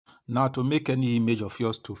Now, to make any image of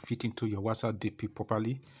yours to fit into your WhatsApp DP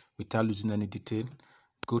properly without losing any detail,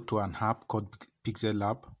 go to an app called Pixel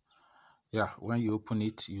Lab. Yeah, when you open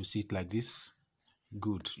it, you see it like this.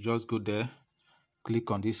 Good. Just go there, click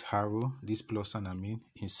on this arrow, this plus sign,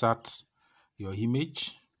 insert your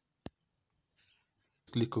image.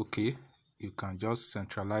 Click OK. You can just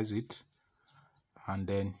centralize it and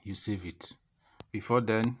then you save it. Before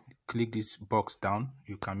then, click this box down.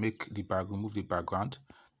 You can make the background, remove the background.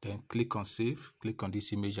 Then click on save. Click on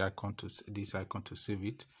this image icon to save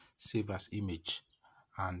it. Save as image,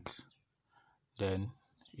 and then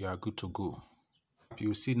you are good to go.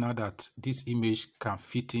 You see now that this image can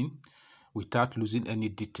fit in without losing any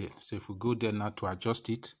detail. So if we go there now to adjust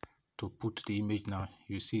it, to put the image now,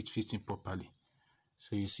 you see it fits in properly.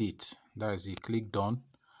 So you see it. That is it. Click done,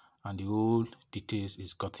 and the whole details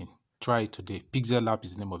is gotten. Try it today. Pixel Lab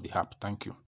is the name of the app. Thank you.